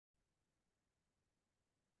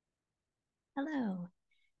Hello,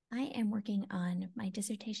 I am working on my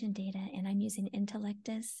dissertation data and I'm using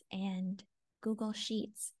Intellectus and Google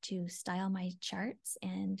Sheets to style my charts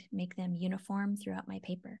and make them uniform throughout my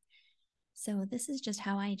paper. So this is just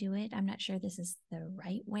how I do it. I'm not sure this is the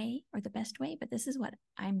right way or the best way, but this is what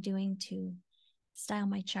I'm doing to style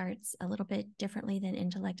my charts a little bit differently than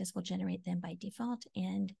Intellectus will generate them by default,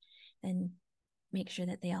 and then make sure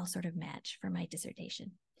that they all sort of match for my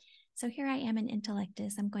dissertation. So here I am in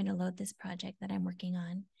Intellectus. I'm going to load this project that I'm working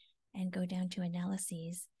on and go down to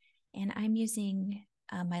analyses. And I'm using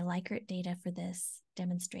my Likert data for this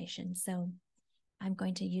demonstration. So I'm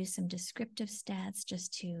going to use some descriptive stats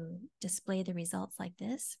just to display the results like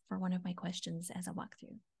this for one of my questions as a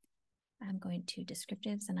walkthrough. I'm going to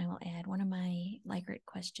descriptives and I will add one of my Likert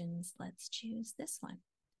questions. Let's choose this one.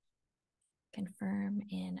 Confirm,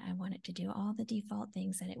 and I want it to do all the default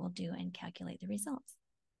things that it will do and calculate the results.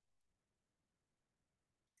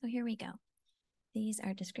 So here we go. These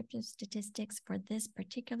are descriptive statistics for this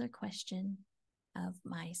particular question of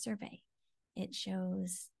my survey. It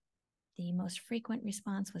shows the most frequent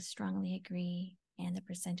response was strongly agree and the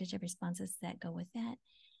percentage of responses that go with that.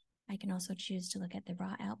 I can also choose to look at the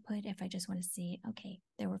raw output if I just want to see, okay,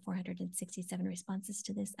 there were 467 responses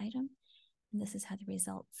to this item, and this is how the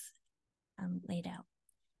results laid out.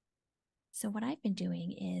 So what I've been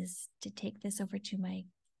doing is to take this over to my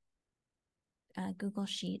Google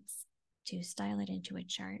Sheets to style it into a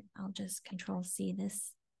chart. I'll just Control-C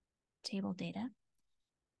this table data,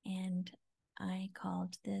 and I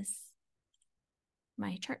called this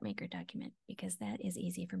my chart maker document because that is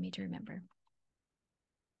easy for me to remember.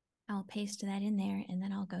 I'll paste that in there, and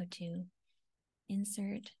then I'll go to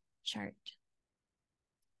Insert Chart.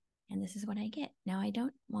 And this is what I get. Now I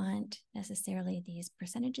don't want necessarily these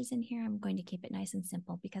percentages in here. I'm going to keep it nice and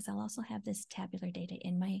simple because I'll also have this tabular data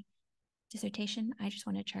in my dissertation. I just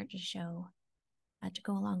want a chart to show, to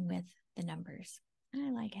go along with the numbers. I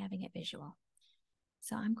like having it visual.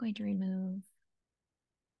 So I'm going to remove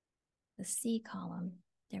the C column.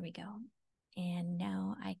 There we go. And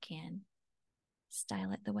now I can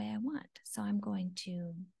style it the way I want. So I'm going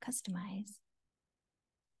to customize.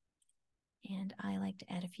 And I like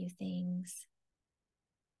to add a few things.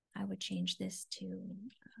 I would change this to,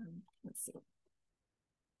 let's see.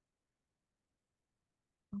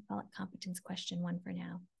 I'll call it competence question 1 for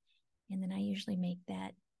now. And then I usually make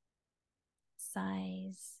that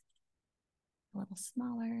size a little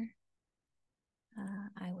smaller.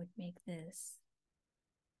 I would make this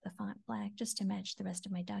the font black just to match the rest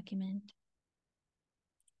of my document.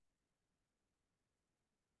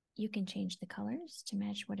 You can change the colors to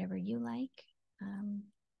match whatever you like.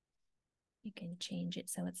 You can change it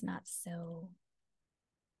so it's not so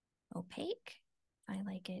opaque. I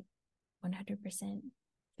like it 100%.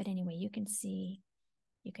 But anyway, you can see,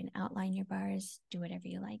 you can outline your bars, do whatever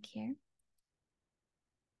you like here.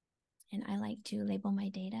 And I like to label my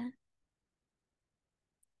data.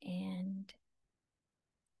 And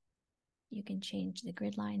you can change the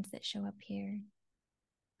grid lines that show up here.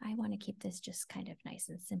 I want to keep this just kind of nice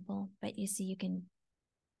and simple, but you see you can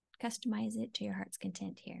customize it to your heart's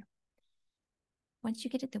content here. Once you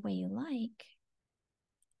get it the way you like,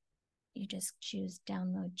 you just choose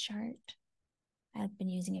Download Chart. I've been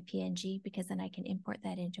using a PNG because then I can import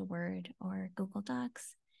that into Word or Google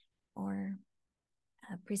Docs or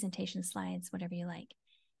presentation slides, whatever you like.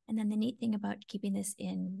 And then the neat thing about keeping this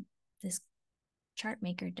in this chart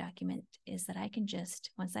maker document is that I can just,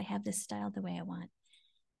 once I have this styled the way I want,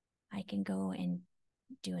 I can go and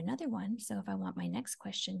do another one. So if I want my next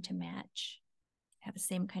question to match, have the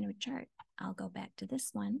same kind of a chart, I'll go back to this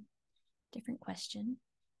one, different question,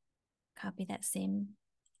 copy that same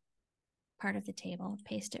part of the table,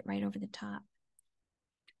 paste it right over the top,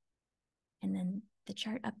 and then the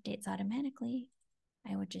chart updates automatically.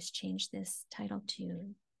 I would just change this title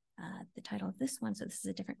to the title of this one, so this is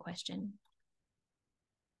a different question.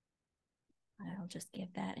 I'll just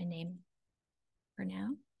give that a name for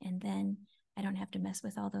now, and then I don't have to mess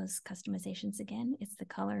with all those customizations again. It's the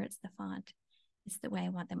color, it's the font, it's the way I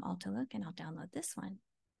want them all to look, and I'll download this one.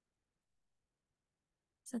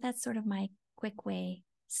 So that's sort of my quick way,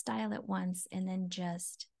 style it once, and then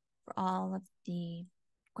just for all of the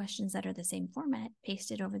questions that are the same format,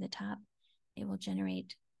 paste it over the top. It will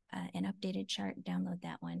generate an updated chart, download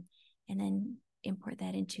that one, and then import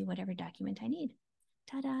that into whatever document I need.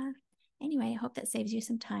 Ta-da! Anyway, I hope that saves you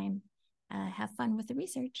some time. Have fun with the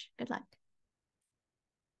research. Good luck.